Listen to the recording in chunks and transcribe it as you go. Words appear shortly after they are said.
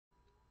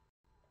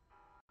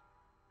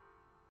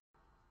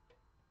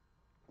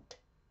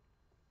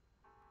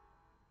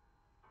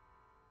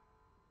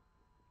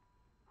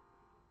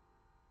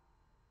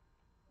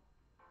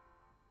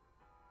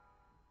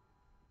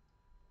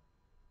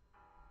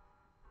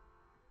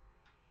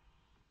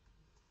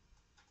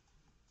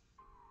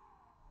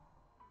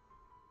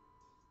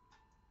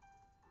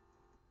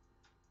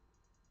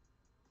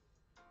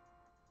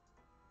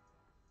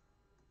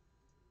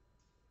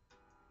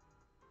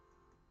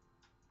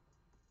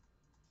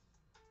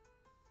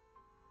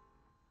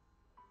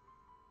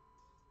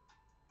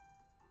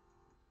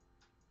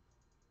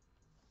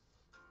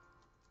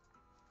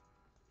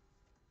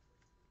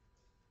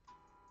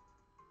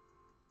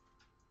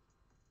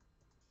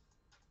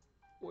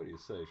What do you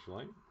say,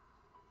 Shalane?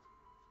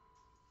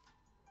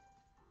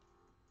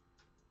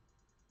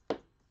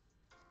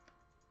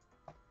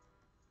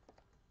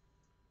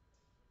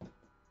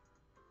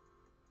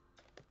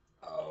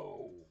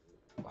 Oh,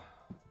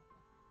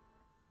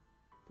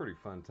 pretty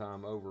fun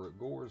time over at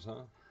Gore's,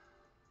 huh?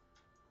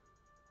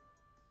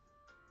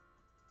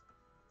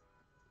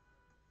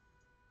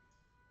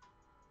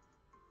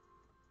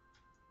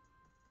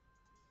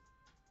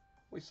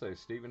 What do you say,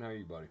 Steven? How are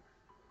you, buddy?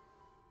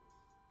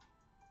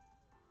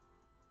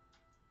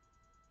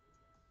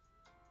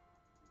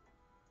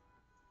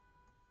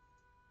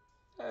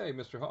 Hey,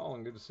 Mr.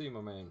 Holland, good to see you,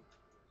 my man.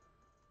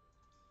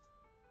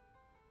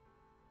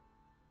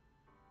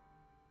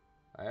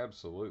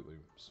 Absolutely.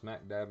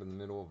 Smack dab in the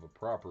middle of a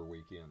proper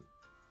weekend.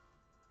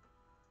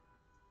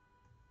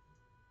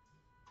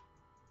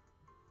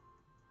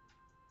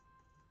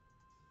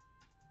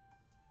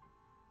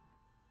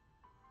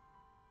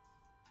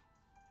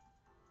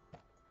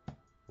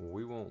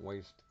 We won't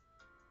waste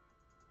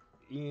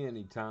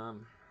any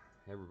time.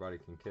 Everybody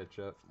can catch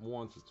up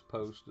once it's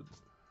posted.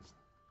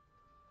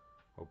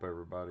 Hope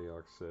everybody,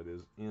 like I said,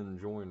 is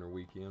enjoying their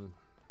weekend.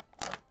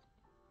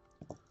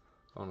 I'm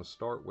going to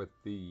start with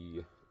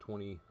the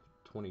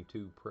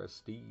 2022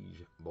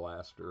 Prestige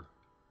Blaster.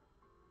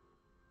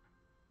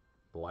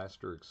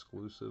 Blaster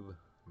exclusive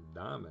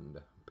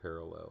diamond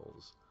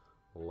parallels.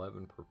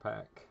 11 per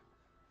pack,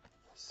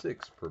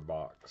 6 per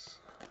box.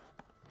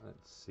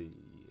 Let's see.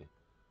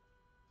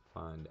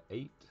 Find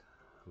 8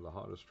 of the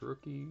hottest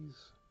rookies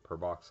per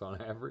box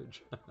on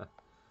average.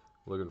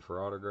 Looking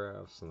for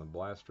autographs and the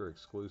Blaster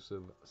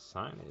exclusive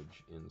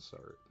signage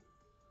insert.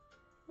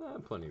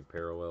 Plenty of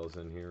parallels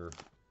in here.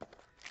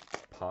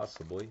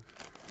 Possibly.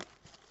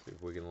 See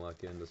if we can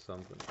luck into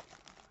something.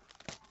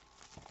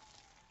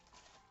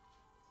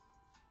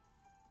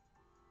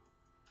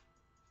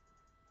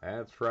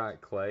 That's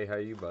right, Clay. How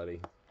you,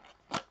 buddy?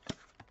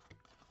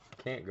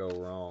 Can't go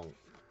wrong.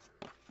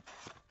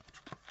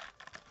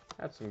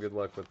 Had some good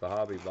luck with the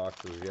hobby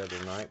boxes the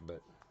other night,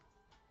 but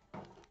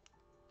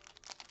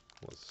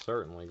was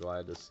certainly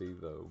glad to see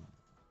the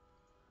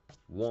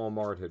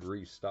Walmart had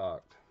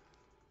restocked.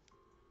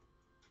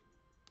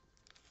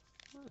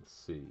 Let's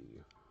see.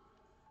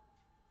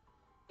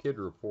 Kid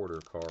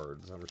Reporter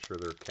cards. I'm sure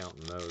they're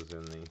counting those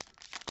in the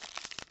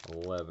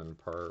 11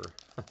 per.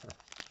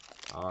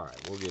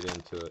 Alright, we'll get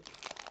into it.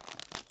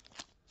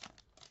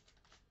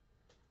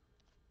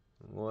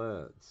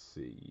 Let's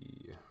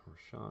see.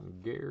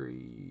 Rashawn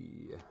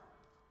Gary.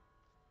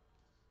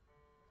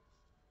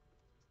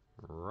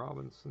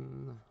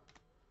 Robinson.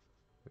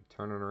 We're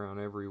turning around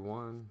every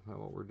one. Is that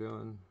what we're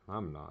doing?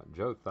 I'm not.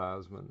 Joe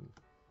Theismann.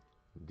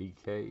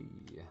 DK.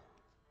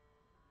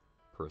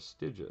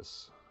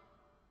 Prestigious.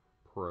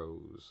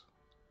 Pros.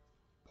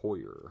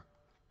 Poyer.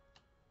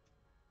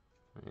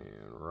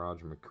 And Raj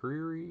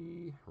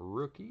McCreary.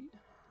 Rookie.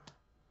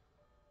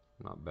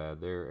 Not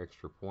bad there.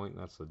 Extra point.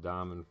 That's a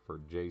diamond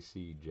for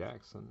J.C.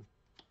 Jackson.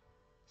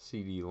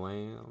 C.D.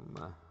 Lamb.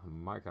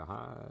 Micah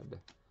Hyde.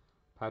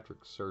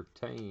 Patrick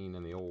Surtain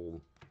and the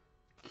old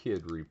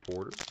Kid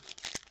Reporter.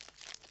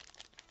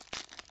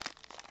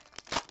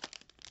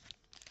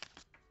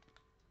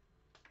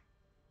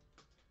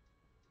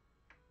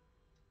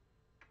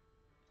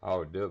 I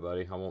would do it,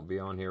 buddy. I won't be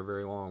on here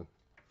very long.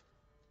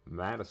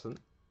 Madison.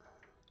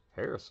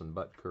 Harrison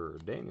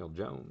Butker. Daniel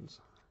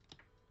Jones.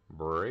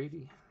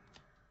 Brady.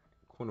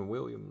 Quinn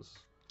Williams.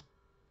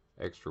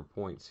 Extra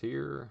points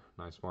here.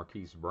 Nice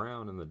Marquise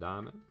Brown in the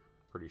diamond.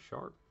 Pretty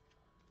sharp.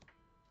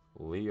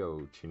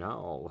 Leo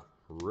Chinal.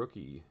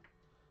 Rookie.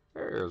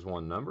 There's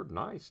one numbered.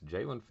 Nice.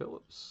 Jalen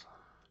Phillips.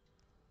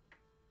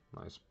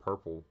 Nice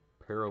purple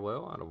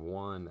parallel out of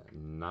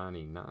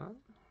 199.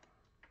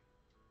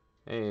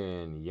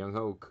 And Young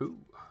Ho Koo.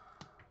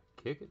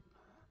 Kick it.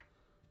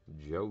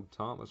 Joe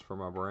Thomas for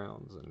my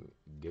Browns and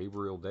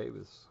Gabriel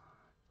Davis.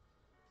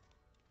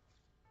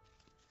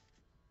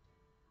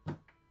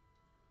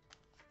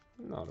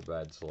 Not a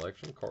bad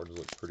selection. Cards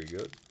look pretty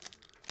good.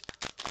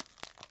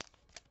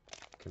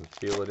 Can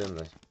feel it in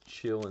the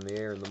chill in the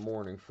air in the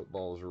morning.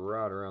 Football's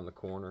right around the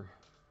corner.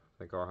 I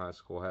think our high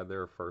school had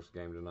their first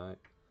game tonight.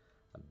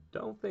 I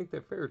don't think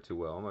they fared too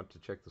well. I'm going to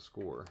have to check the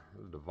score.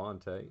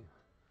 Devontae.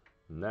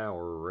 Now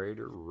a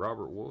Raider.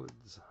 Robert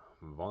Woods.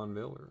 Von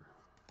Miller.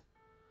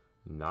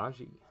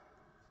 Najee.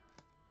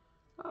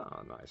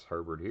 Nice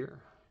Herbert here.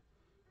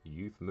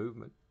 Youth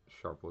Movement.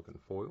 Sharp looking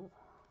foil.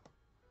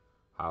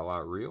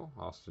 Highlight reel.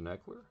 Austin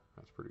Eckler.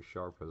 That's pretty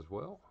sharp as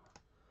well.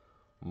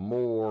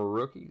 More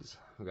rookies.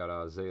 We got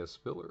Isaiah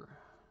Spiller.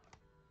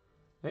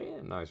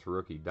 And nice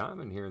rookie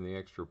diamond here in the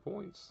extra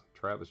points.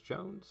 Travis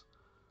Jones.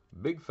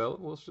 Big fella.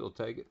 We'll still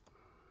take it.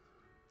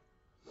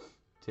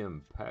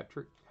 Tim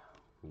Patrick.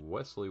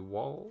 Wesley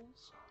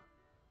Walls.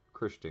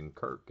 Christian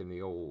Kirk in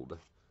the old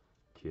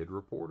Kid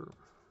Reporter.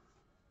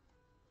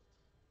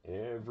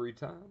 Every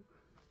time.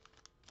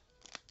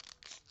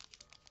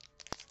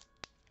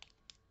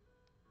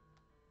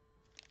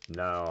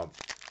 No,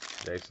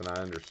 Jason, I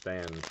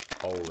understand.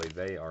 Holy,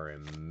 they are a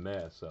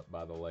mess up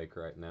by the lake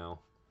right now.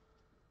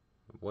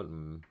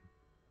 Wouldn't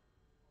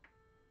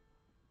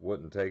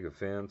wouldn't take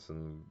offense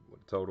and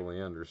would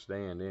totally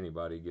understand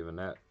anybody giving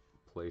that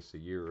place a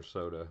year or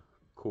so to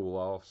cool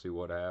off, see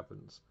what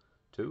happens.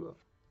 Tua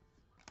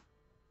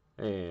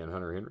and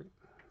Hunter Henry,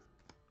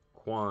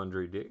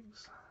 Quandre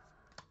Diggs,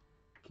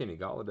 Kenny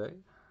Golladay,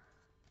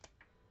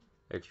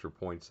 extra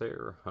points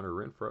there, Hunter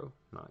Renfrow,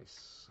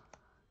 nice.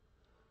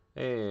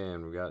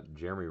 And we got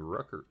Jeremy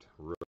Ruckert,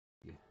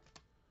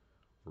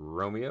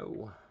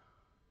 Romeo.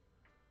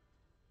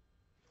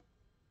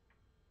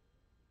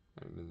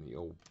 I'm in the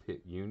old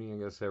Pitt Uni. I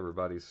guess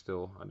everybody's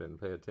still, I didn't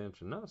pay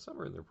attention. No,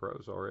 some are in their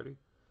pros already.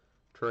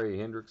 Trey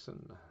Hendrickson,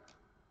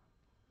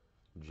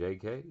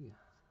 J.K.,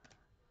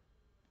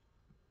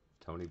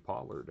 Tony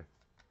Pollard.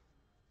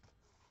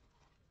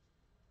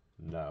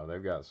 No,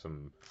 they've got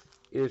some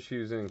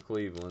issues in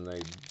Cleveland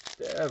they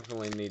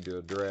definitely need to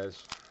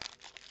address.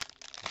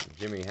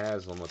 Jimmy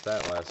Haslam with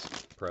that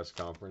last press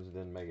conference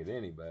didn't make it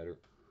any better.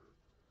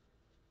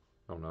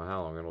 Don't know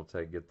how long it'll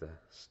take to get the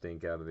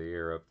stink out of the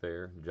air up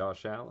there.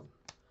 Josh Allen,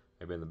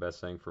 may have been the best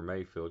thing for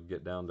Mayfield,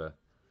 get down to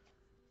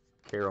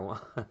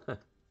Carolina.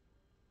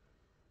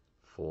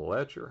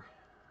 Fletcher,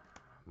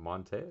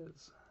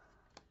 Montez,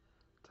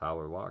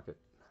 Tyler Lockett.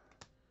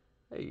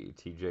 Hey,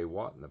 TJ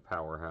Watt in the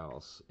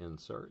powerhouse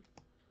insert.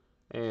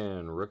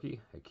 And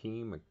rookie,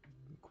 Hakeem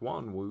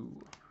Kwanwu.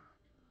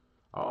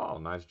 Oh,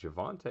 nice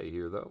Javonte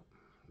here, though.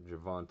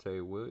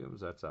 Javonte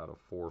Williams, that's out of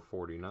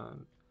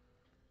 449.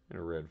 And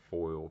a red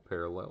foil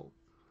parallel.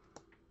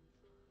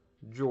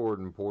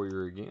 Jordan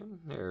Poyer again.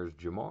 There's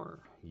Jamar,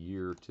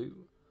 year 2.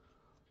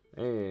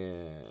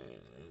 And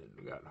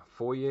we got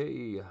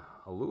Foye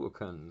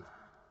Aluakan.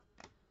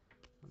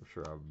 I'm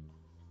sure I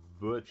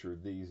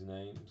butchered these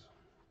names.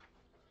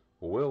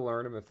 We'll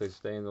learn them if they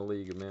stay in the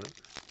league a minute.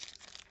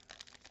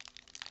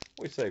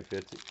 We say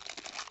 50.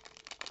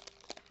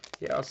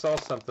 Yeah, I saw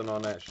something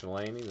on that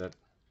Shalani that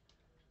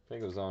I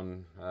think it was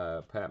on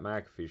Pat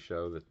McAfee's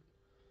show that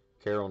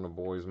Carroll and the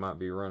boys might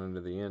be running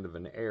to the end of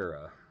an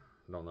era.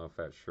 Don't know if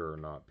that's sure or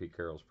not. Pete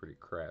Carroll's pretty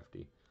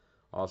crafty.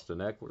 Austin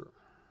Eckler.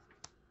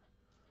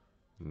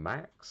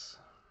 Max.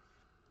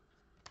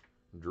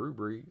 Drew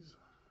Brees.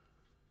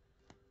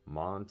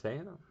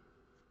 Montana.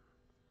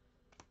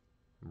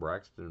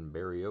 Braxton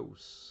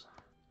Berrios.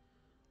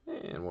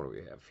 And what do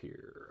we have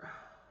here?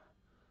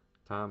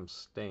 Time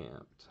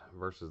stamped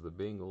versus the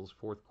Bengals.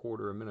 Fourth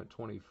quarter, a minute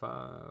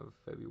 25,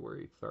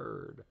 February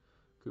 3rd.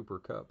 Cooper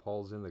Kupp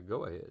hauls in the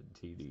go-ahead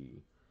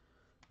TD.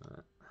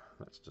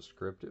 That's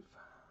descriptive.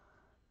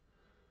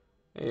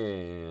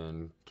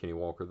 And Kenny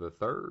Walker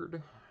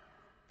III.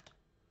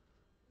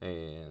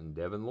 And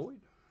Devin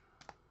Lloyd.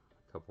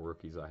 A couple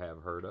rookies I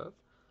have heard of.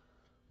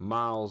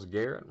 Myles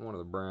Garrett, one of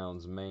the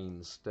Browns'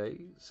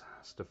 mainstays.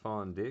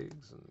 Stephon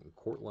Diggs and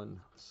Cortland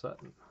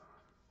Sutton.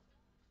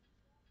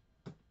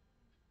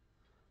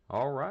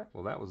 All right,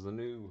 well, that was the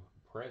new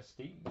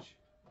Prestige.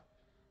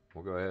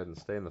 We'll go ahead and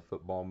stay in the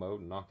football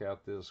mode and knock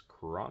out this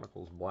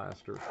Chronicles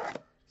blaster.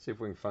 See if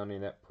we can find any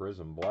of that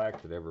Prism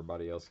Black that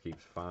everybody else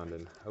keeps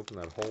finding. Open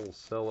that whole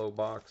cello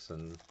box,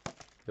 and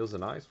it was a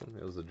nice one.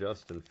 It was a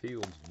Justin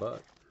Fields,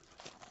 but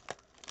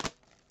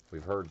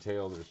we've heard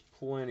tell there's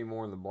plenty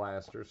more in the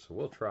blasters, so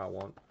we'll try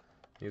one.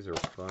 These are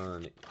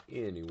fun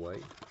anyway.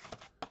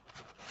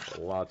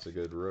 Lots of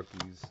good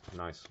rookies.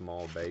 Nice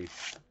small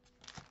base.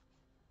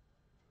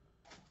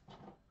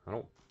 I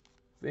don't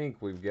think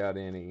we've got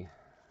any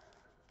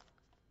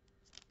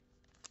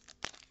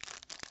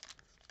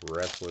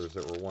wrestlers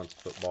that were once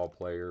football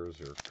players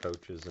or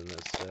coaches in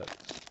this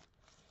set.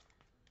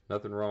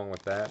 Nothing wrong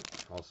with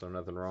that. Also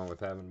nothing wrong with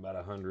having about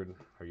 100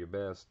 are your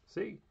best.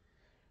 See,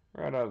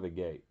 right out of the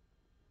gate.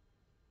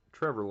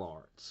 Trevor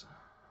Lawrence,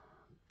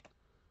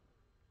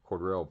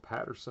 Cordell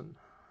Patterson,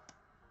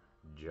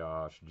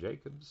 Josh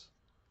Jacobs,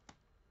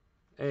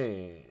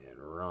 and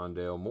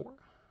Rondale Moore.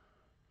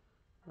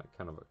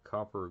 Kind of a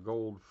copper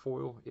gold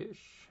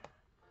foil-ish.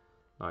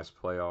 Nice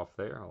playoff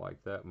there. I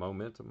like that.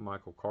 Momentum,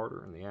 Michael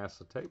Carter in the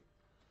acetate.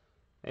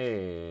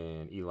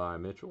 And Eli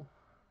Mitchell.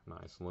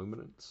 Nice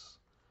luminance.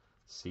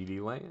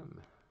 CeeDee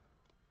Lamb.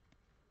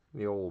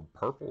 The old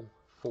purple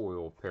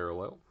foil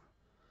parallel.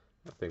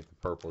 I think the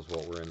purple is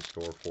what we're in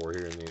store for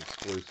here in the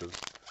exclusives.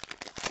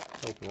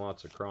 Open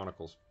lots of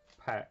Chronicles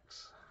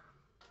packs.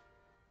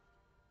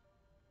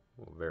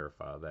 We'll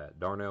verify that.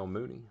 Darnell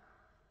Mooney.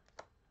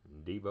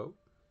 Debo.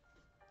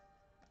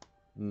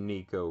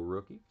 Nico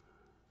rookie.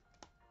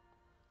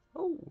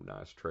 Oh,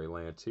 nice Trey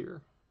Lance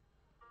here.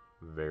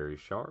 Very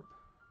sharp.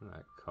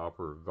 That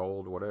copper,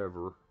 gold,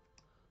 whatever.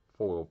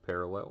 Foil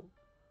parallel.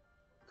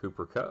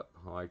 Cooper Kupp.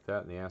 I like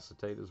that in the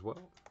acetate as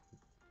well.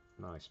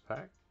 Nice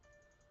pack.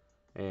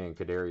 And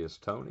Kadarius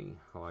Toney.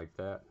 I like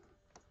that.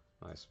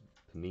 Nice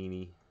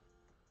Panini.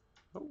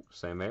 Oh,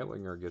 Sam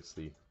Ehlinger gets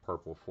the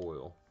purple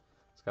foil.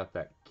 It's got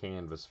that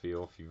canvas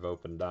feel. If you've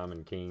opened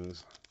Diamond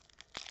Kings,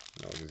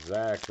 you know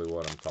exactly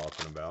what I'm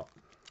talking about.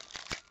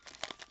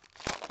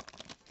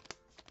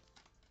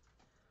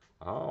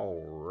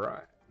 All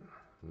right.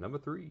 Number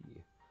 3,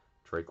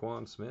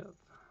 Traquan Smith.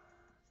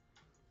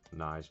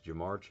 Nice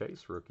Jamar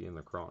Chase rookie in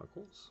the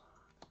Chronicles.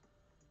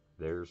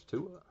 There's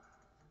Tua.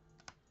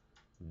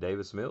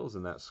 Davis Mills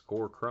in that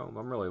Score Chrome.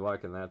 I'm really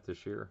liking that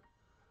this year.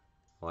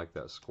 I like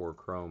that Score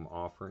Chrome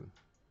offering.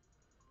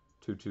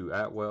 Tutu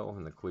Atwell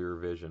in the Clear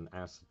Vision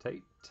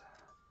Acetate.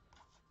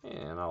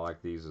 And I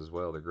like these as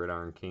well. The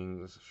Gridiron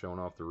Kings showing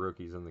off the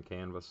rookies in the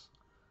canvas.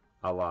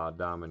 A la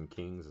Diamond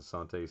Kings,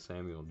 Asante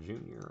Samuel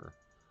Jr.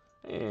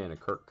 And a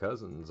Kirk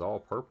Cousins all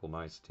purple.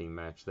 Nice team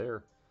match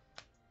there.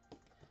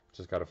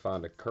 Just got to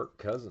find a Kirk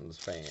Cousins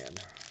fan.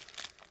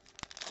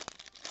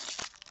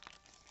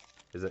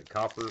 Is it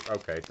copper?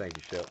 Okay, thank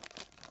you, Shep.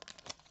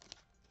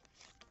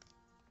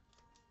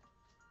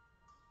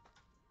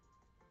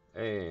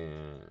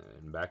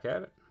 And back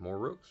at it. More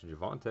rooks.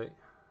 Javonte.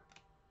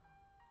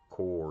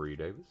 Corey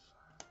Davis.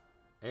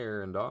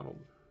 Aaron Donald.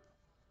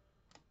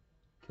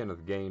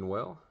 Kenneth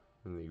Gainwell.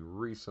 And the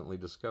recently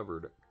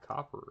discovered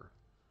copper.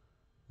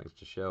 Thanks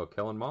to Shell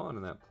Kellenmond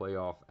in that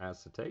playoff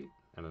acetate.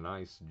 And a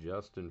nice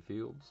Justin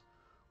Fields.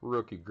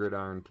 Rookie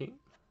Gridiron King.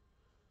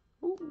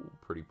 Ooh,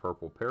 pretty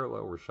purple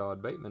parallel.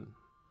 Rashad Bateman.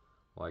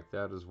 Like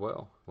that as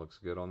well. Looks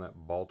good on that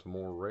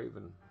Baltimore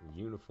Raven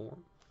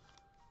uniform.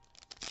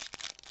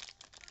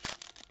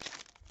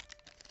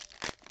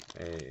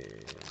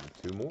 And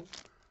two more.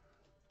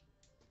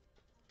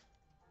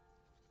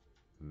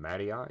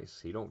 Matty Ice.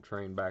 He don't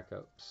train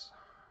backups.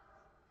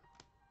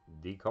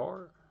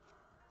 D-Car.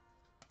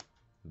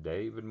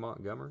 David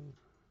Montgomery.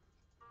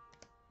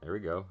 There we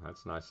go.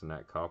 That's nice in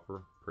that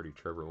copper. Pretty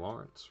Trevor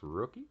Lawrence.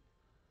 Rookie.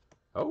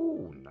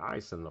 Oh,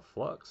 nice in the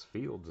Flux.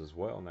 Fields as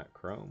well in that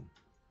chrome.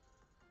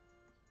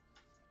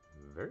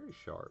 Very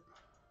sharp.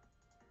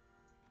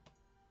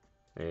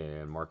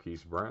 And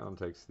Marquise Brown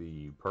takes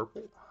the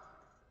purple.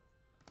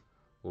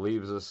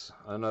 Leaves us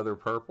another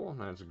purple.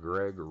 That's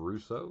Greg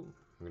Rousseau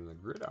in the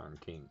Gridiron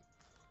King.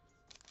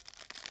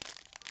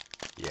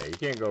 Yeah, you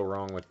can't go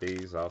wrong with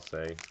these, I'll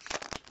say.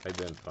 They've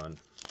been fun.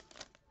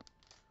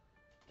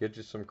 Get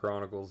you some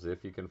Chronicles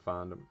if you can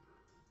find them.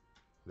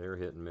 They're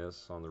hit and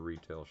miss on the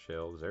retail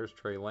shelves. There's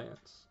Trey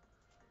Lance.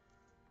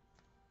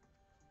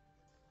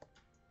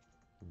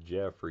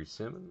 Jeffrey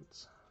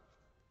Simmons.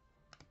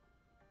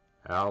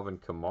 Alvin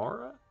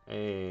Kamara.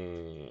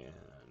 And,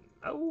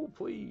 oh,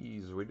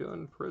 please, we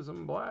doing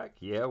Prism Black?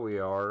 Yeah, we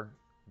are.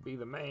 Be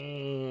the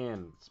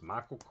man. It's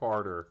Michael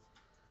Carter.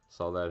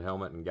 Saw that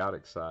helmet and got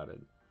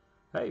excited.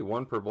 Hey,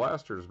 one per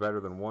blaster is better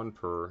than one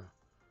per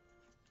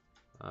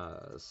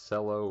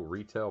cello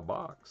retail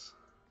box.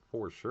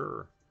 For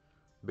sure.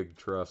 Big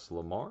Trust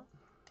Lamar.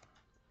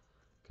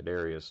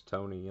 Kadarius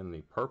Toney in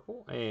the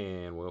purple.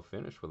 And we'll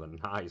finish with a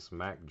nice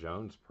Mac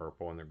Jones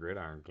purple in the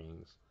Gridiron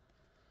Kings.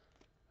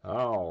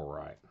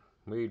 Alright.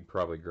 We'd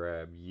probably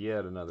grab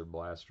yet another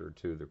blaster or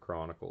two of the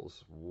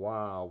Chronicles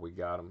while we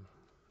got them.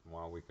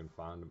 While we can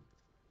find them.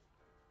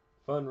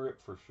 Fun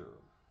rip for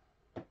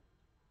sure.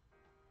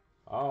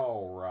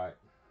 Alright.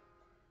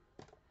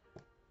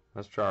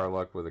 Let's try our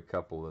luck with a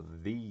couple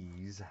of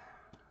these.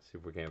 See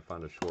if we can't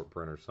find a short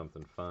print or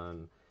something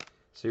fun.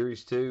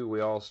 Series 2,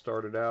 we all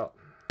started out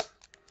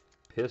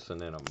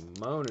pissing and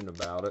moaning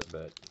about it,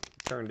 but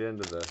turned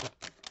into the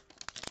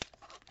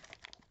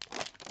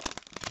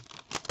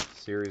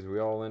series we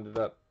all ended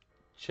up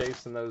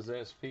chasing those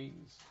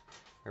SPs.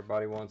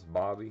 Everybody wants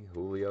Bobby,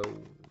 Julio,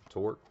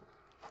 Torque.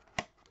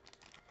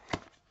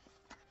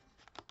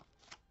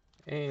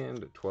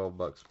 And at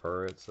 $12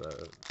 per, it's a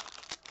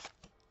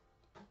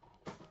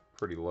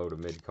pretty low to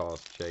mid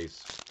cost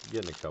chase,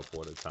 getting a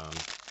couple at a time.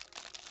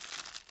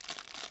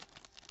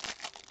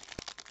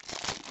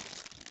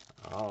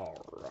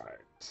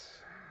 Alright.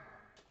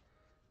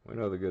 We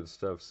know the good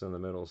stuff's in the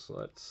middle, so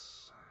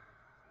let's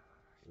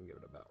get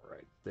it about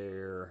right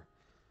there.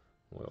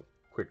 Well,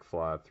 quick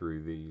fly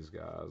through these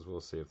guys. We'll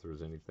see if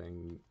there's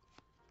anything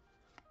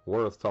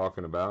worth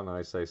talking about. And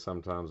I say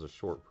sometimes the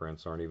short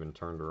prints aren't even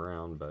turned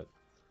around, but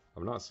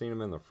I've not seen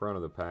them in the front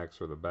of the packs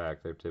or the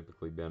back. They've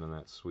typically been in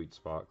that sweet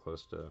spot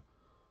close to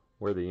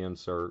where the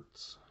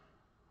inserts,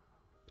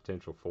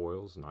 potential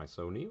foils. Nice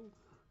O'Neal.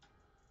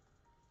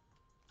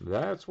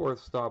 That's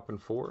worth stopping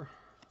for.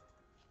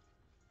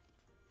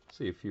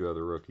 See a few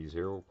other rookies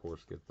here. We'll, of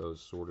course, get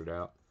those sorted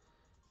out.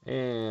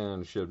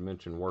 And should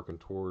mention working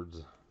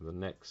towards the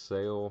next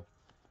sale.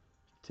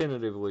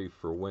 Tentatively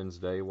for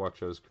Wednesday. Watch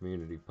those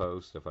community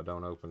posts if I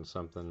don't open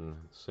something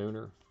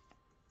sooner.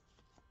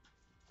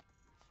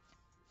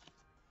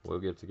 We'll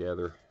get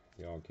together.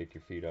 Y'all kick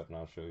your feet up and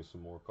I'll show you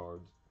some more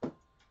cards.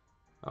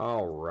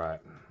 Alright.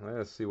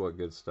 Let's see what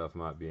good stuff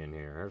might be in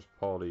here. There's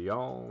Paul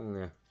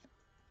DeYoung.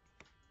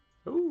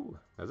 Ooh,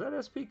 is that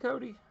SP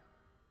Cody?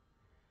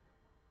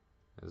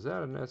 Is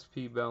that an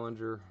SP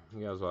Bellinger?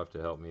 You guys will have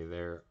to help me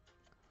there.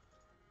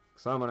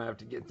 Because I'm going to have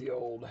to get the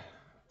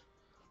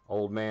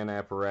old man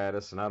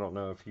apparatus. And I don't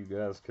know if you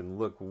guys can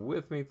look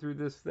with me through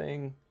this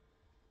thing.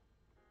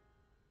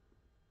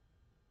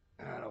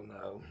 I don't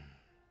know.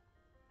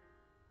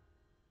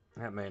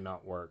 That may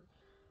not work.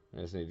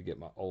 I just need to get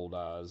my old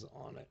eyes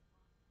on it.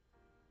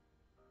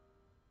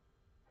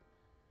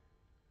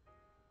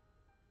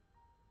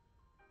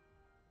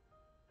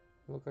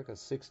 Look like a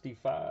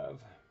 65.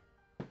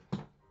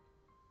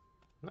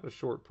 Not a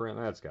short print.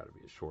 That's got to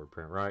be a short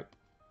print, right?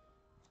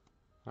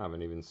 I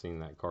haven't even seen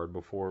that card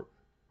before.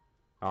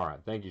 All right,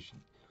 thank you.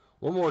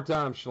 One more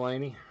time,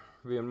 Shalani,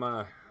 being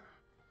my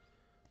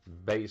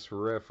base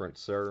reference,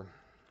 sir.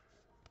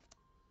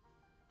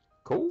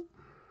 Cool.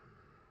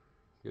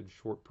 Good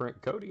short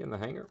print Cody in the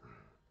hanger.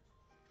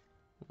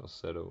 We'll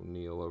set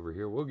O'Neal over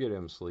here. We'll get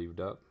him sleeved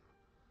up.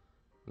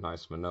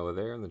 Nice Manoah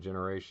there in the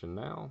Generation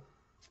Now.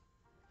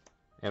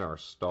 And our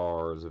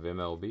stars of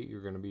MLB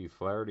are going to be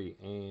Flaherty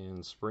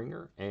and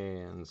Springer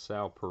and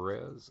Sal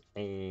Perez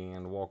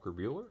and Walker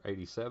Buehler,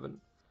 87.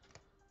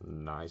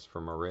 Nice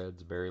from our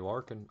Reds, Barry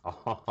Larkin.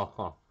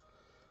 Oh,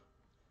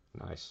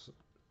 nice.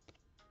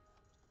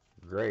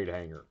 Great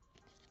hanger.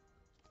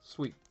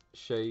 Sweet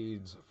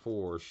shades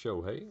for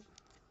Shohei.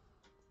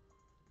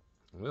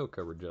 We'll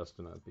cover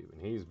Justin up even.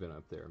 He's been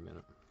up there a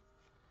minute.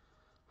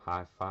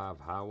 High Five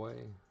Highway.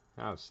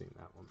 I've seen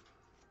that one.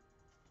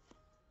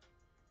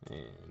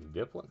 And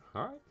Dipplin.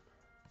 All right.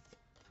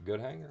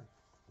 Good hanger.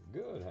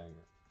 Good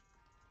hanger.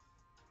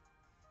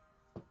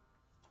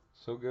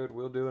 So good,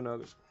 we'll do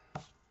another.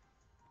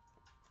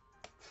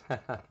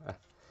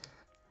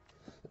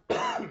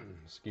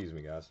 Excuse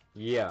me, guys.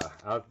 Yeah,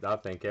 I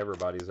think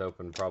everybody's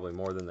opened probably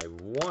more than they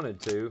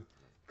wanted to,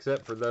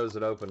 except for those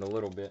that opened a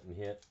little bit and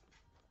hit.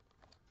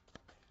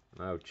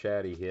 Oh,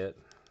 Chatty hit.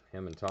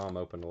 Him and Tom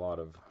opened a lot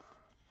of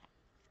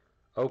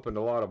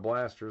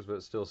blasters, but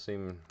it still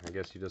seemed, I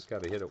guess you just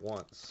got to hit it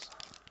once.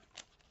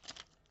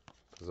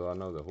 Because I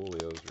know the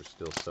Julios are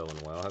still selling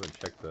well. I haven't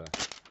checked the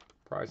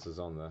prices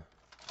on the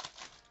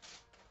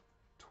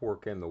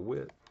torque and the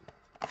wit.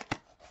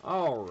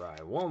 All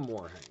right, one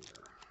more hanger.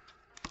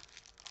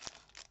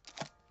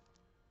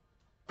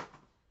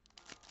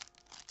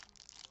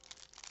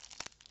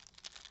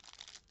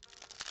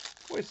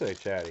 What do you say,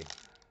 Chatty?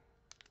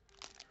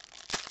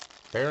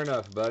 Fair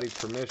enough, buddy.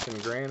 Permission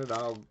granted.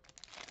 I'll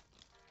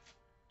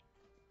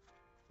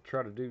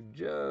try to do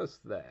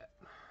just that.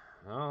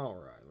 All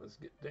right, let's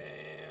get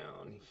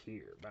down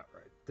here, about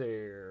right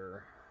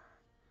there.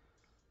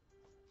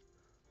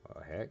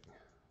 Oh, heck.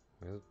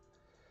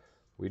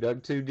 We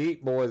dug too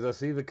deep, boys. I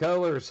see the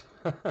colors.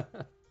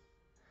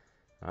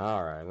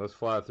 All right, let's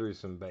fly through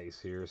some base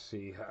here,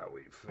 see how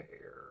we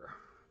fare.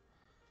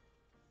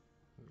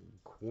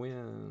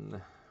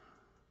 Quinn.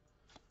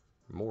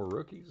 More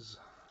rookies.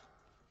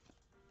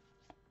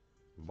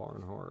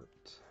 Barnhart.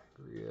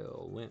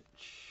 Griel.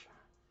 Lynch.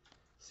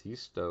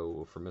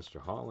 Sisto for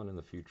Mr. Holland and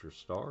the Future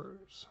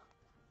Stars.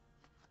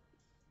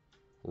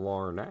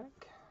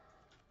 Larnack.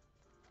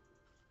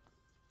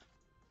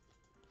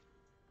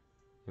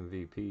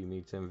 MVP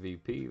meets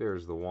MVP.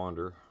 There's the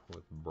Wander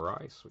with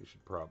Bryce. We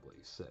should probably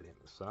set him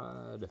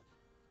aside.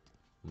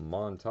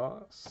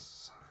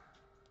 Montas.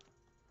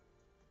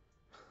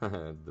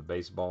 The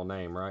baseball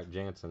name, right?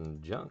 Jansen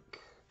Junk.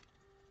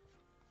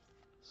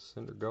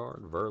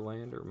 Syndergaard.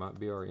 Verlander might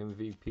be our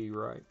MVP,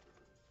 right?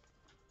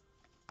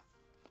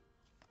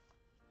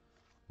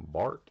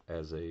 Bart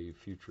as a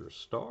Future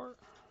Star.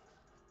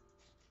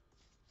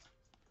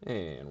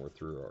 And we're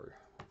through our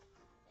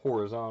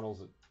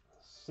horizontals. It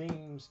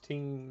seems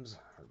teams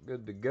are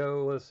good to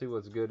go. Let's see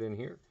what's good in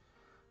here.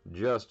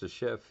 Justice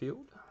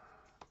Sheffield.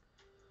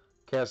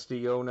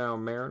 Castillo now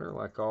Mariner,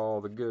 like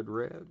all the good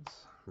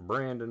Reds.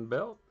 Brandon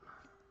Belt.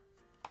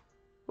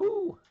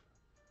 Ooh.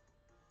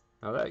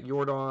 Now that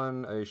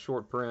Jordan, a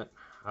short print,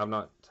 I've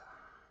not...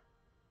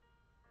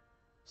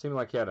 Seemed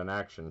like he had an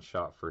action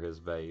shot for his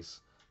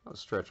base. I'll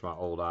stretch my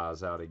old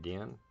eyes out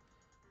again.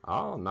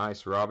 Oh,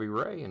 nice Robbie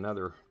Ray,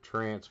 another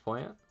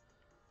transplant.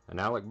 An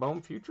Alec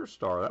Bohm Future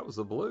Star. That was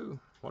the blue.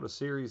 What a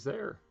series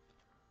there.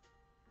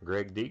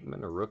 Greg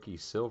Diekman, a rookie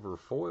silver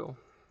foil.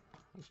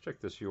 Let's check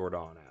this Jordan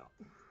out.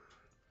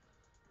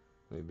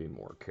 Let me be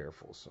more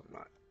careful so I'm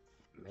not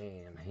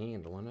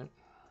manhandling it.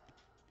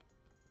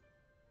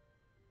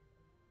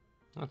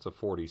 That's a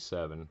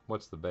 47.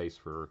 What's the base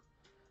for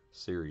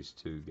Series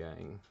 2,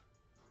 gang?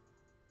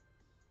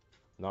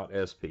 Not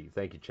SP.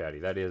 Thank you, Chatty.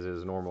 That is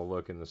his normal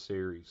look in the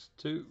Series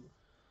 2.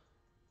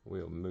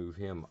 We'll move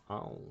him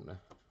on.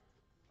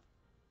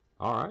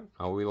 All right.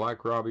 Oh, we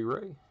like Robbie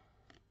Ray.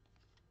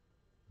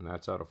 And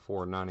that's out of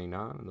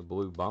 499 in the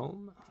blue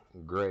Bohm.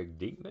 Greg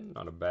Diekman.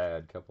 Not a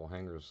bad couple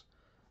hangers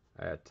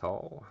at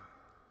all.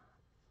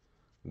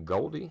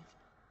 Goldie.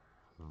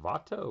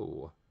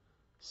 Vato.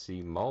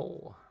 C.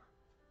 Mole.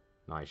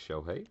 Nice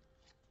Shohei.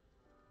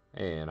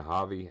 And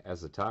Javi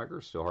as a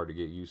Tiger, still hard to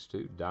get used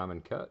to.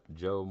 Diamond Cut,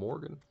 Joe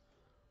Morgan.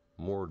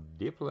 More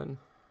Dipplin.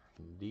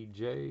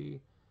 DJ.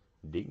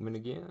 Diekman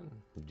again.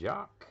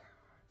 Jock.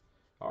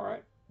 All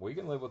right, we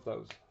can live with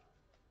those.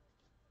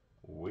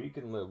 We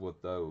can live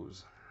with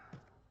those.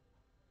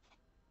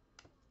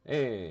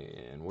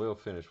 And we'll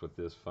finish with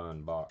this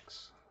fun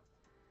box.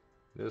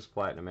 This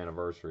Platinum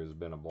Anniversary has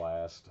been a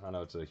blast. I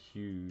know it's a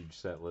huge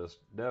set list.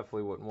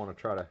 Definitely wouldn't want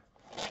to try to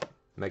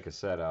make a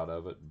set out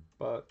of it,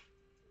 but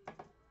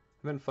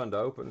been fun to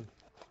open.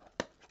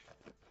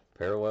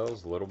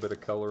 Parallels, a little bit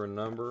of color and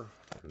number,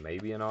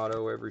 maybe an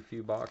auto every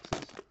few boxes.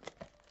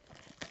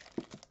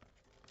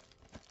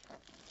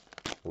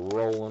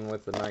 Rolling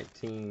with the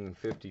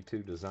 1952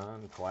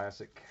 design,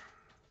 classic.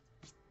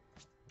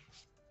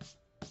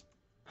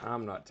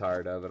 I'm not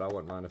tired of it. I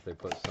wouldn't mind if they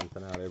put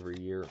something out every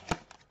year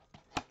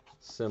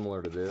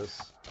similar to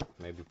this.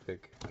 Maybe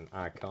pick an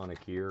iconic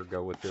year,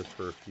 go with this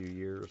for a few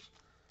years.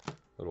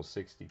 Little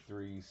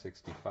 63,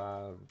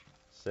 65,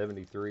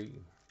 73.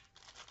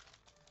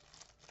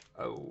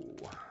 Oh.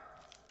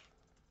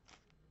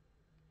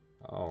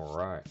 All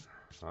right.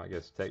 I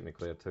guess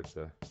technically I took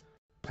the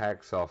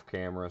packs off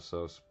camera,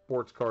 so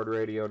Sports Card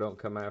Radio, don't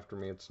come after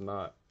me. It's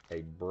not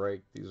a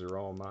break. These are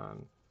all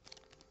mine.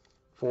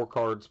 4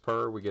 cards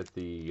per. We get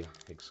the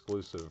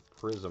exclusive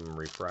Prism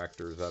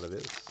refractors out of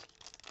this.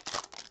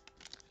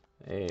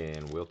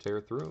 And we'll tear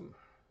through them.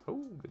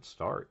 Oh, good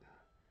start.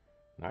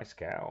 Nice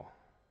cow.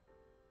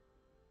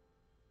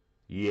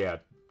 Yeah,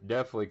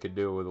 definitely could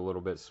do it with a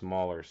little bit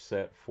smaller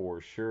set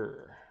for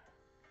sure.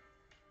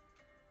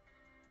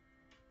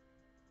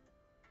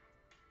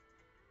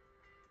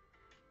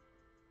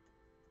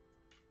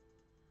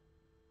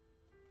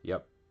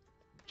 Yep.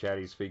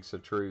 Chatty speaks the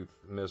truth,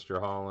 Mr.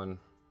 Holland.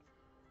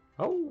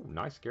 Oh,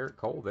 nice Garrett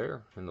Cole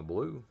there in the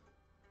blue.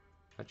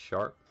 That's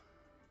sharp.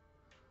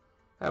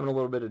 Having a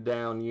little bit of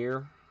down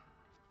year.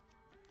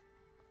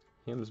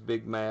 Him's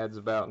big mad's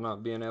about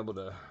not being able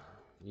to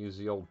use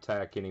the old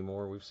tack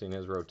anymore. We've seen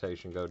his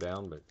rotation go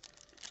down, but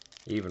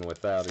even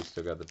without, he's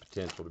still got the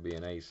potential to be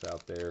an ace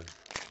out there.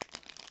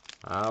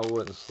 I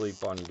wouldn't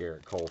sleep on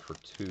Garrett Cole for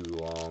too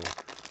long.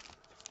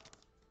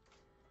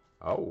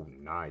 Oh,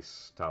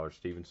 nice. Tyler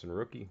Stevenson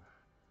rookie.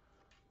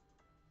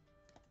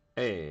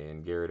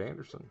 And Garrett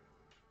Anderson.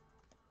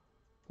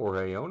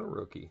 Jorge Ona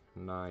rookie.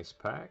 Nice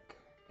pack.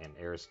 And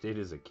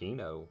Aristides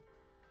Aquino.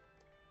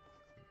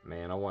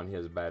 Man, I want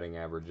his batting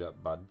average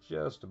up by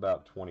just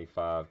about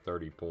 25,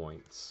 30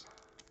 points.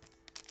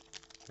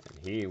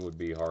 And he would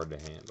be hard to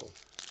handle.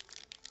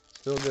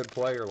 Still a good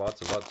player.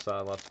 Lots of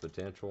upside, lots of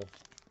potential.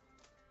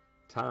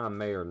 Time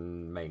may or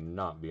may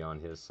not be on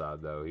his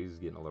side, though. He's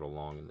getting a little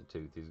long in the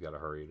tooth. He's got to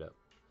hurry it up.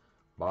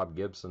 Bob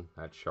Gibson.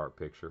 That's a sharp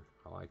picture.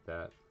 I like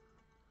that.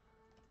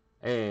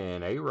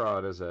 And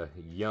A-Rod is a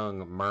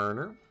young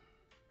Marner.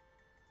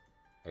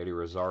 Eddie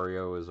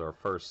Rosario is our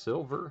first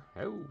silver.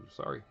 Oh,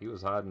 sorry. He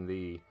was hiding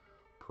the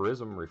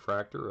Prism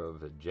refractor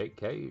of Jake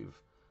Cave.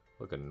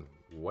 Looking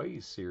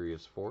way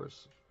serious for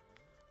us.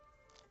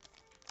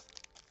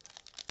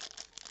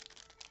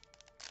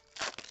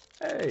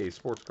 Hey,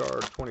 Sports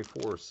Card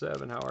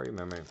 24/7. How are you,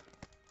 my man?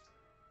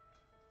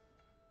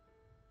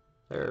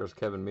 There's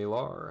Kevin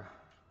Millar.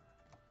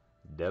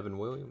 Devin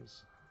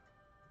Williams.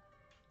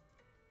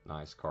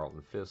 Nice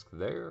Carlton Fisk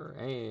there.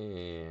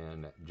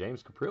 And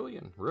James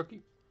Caprillion,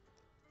 rookie.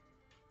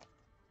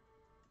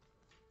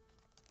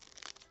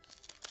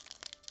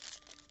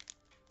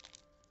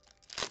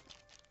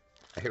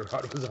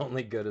 A-Rod was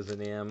only good as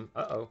an M.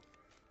 Uh-oh.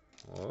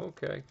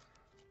 Okay.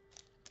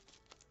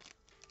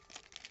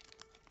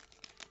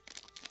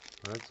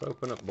 Let's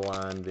open up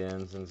blind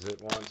then, since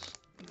it wants.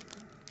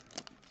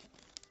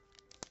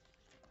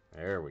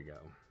 There we go.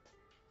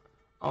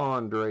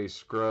 Andre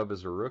Scrub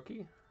is a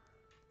rookie.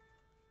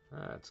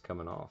 That's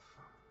coming off.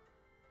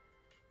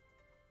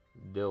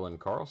 Dylan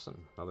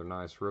Carlson, another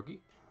nice rookie.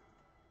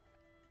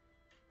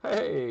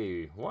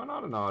 Hey, why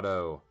not an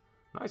auto?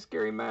 Nice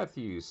Gary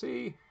Matthews,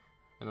 see?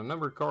 And a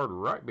numbered card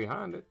right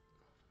behind it.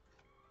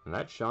 And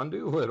that's Sean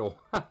Doolittle.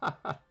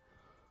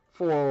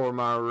 For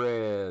my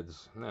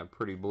Reds. And that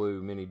pretty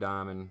blue mini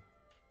diamond.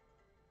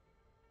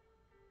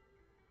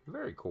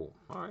 Very cool.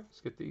 Alright,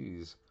 let's get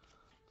these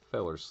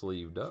fellers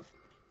sleeved up.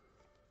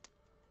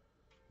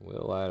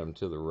 We'll add them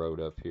to the road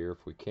up here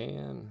if we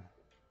can.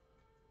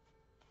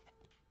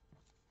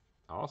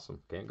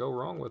 Awesome. Can't go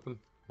wrong with them.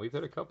 We've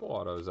hit a couple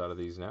autos out of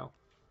these now.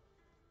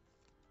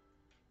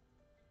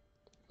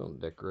 Don't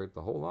decorate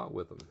the whole lot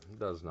with them. It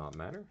does not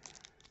matter.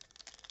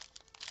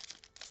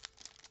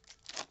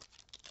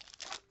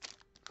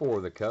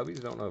 For the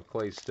Cubbies, don't know if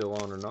Clay's still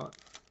on or not.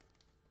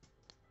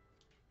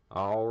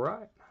 All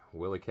right,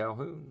 Willie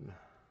Calhoun.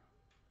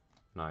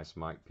 Nice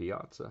Mike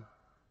Piazza.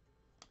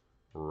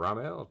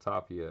 Ramel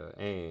Tapia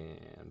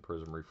and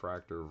Prism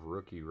Refractor of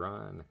rookie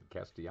Ryan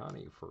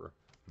Castellani for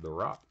the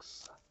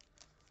Rocks.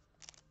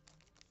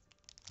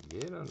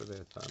 Get under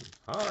there, son.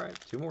 All right,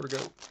 2 more to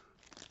go.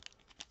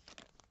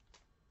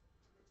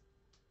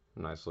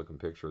 Nice looking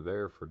picture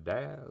there for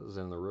Daz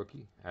and the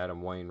rookie,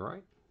 Adam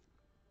Wainwright.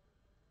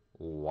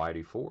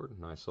 Whitey Ford,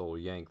 nice old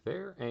yank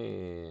there.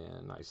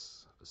 And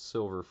nice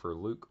silver for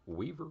Luke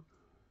Weaver.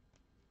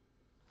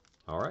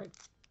 All right.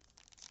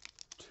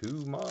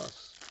 2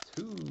 Moss,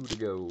 2 to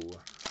go.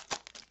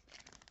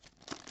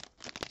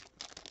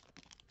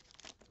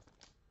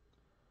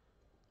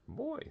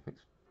 Boy,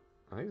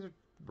 these are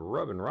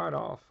rubbing right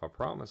off, I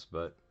promise,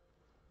 but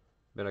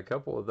been a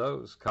couple of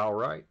those. Kyle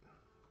Wright.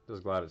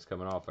 Just glad it's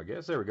coming off, I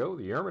guess. There we go.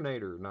 The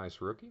Terminator,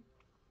 nice rookie.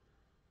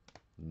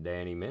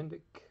 Danny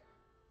Mendick.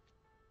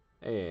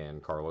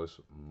 And Carlos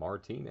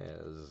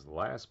Martinez.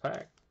 Last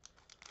pack.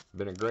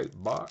 Been a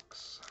great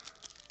box.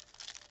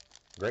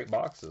 Great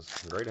boxes.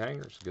 Great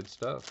hangers. Good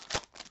stuff.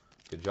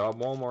 Good job,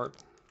 Walmart.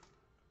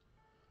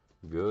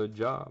 Good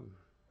job.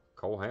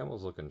 Cole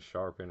Hamels looking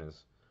sharp in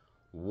his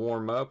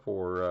warm up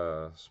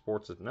or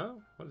sports it.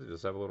 No, what does he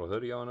just have a little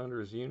hoodie on under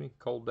his uni?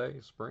 Cold day,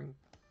 spring.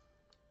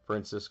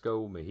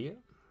 Francisco Mejia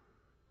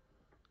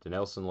to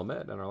Nelson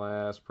Lamet. And our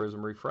last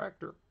Prism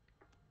Refractor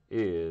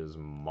is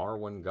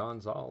Marwin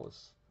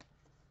Gonzalez.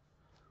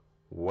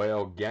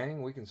 Well,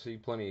 gang, we can see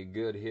plenty of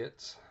good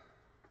hits.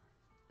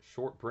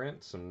 Short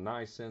prints, some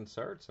nice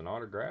inserts, an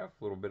autograph,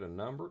 a little bit of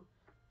number.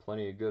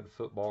 Plenty of good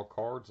football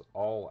cards,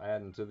 all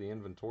adding to the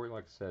inventory.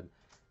 Like I said,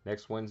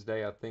 next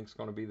Wednesday I think is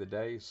going to be the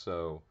day.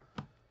 So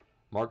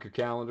mark your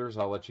calendars.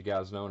 I'll let you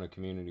guys know in a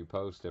community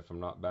post if I'm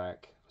not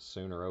back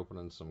sooner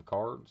opening some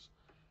cards.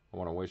 I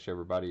want to wish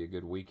everybody a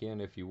good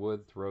weekend. If you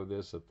would, throw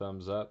this a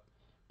thumbs up.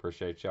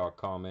 Appreciate y'all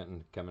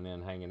commenting, coming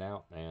in, hanging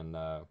out. And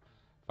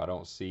if I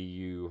don't see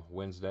you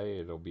Wednesday,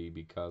 it'll be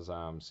because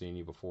I'm seeing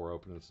you before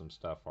opening some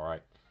stuff. All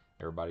right.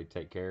 Everybody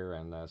take care.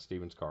 And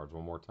Stevens Cards,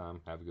 one more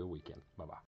time. Have a good weekend. Bye-bye.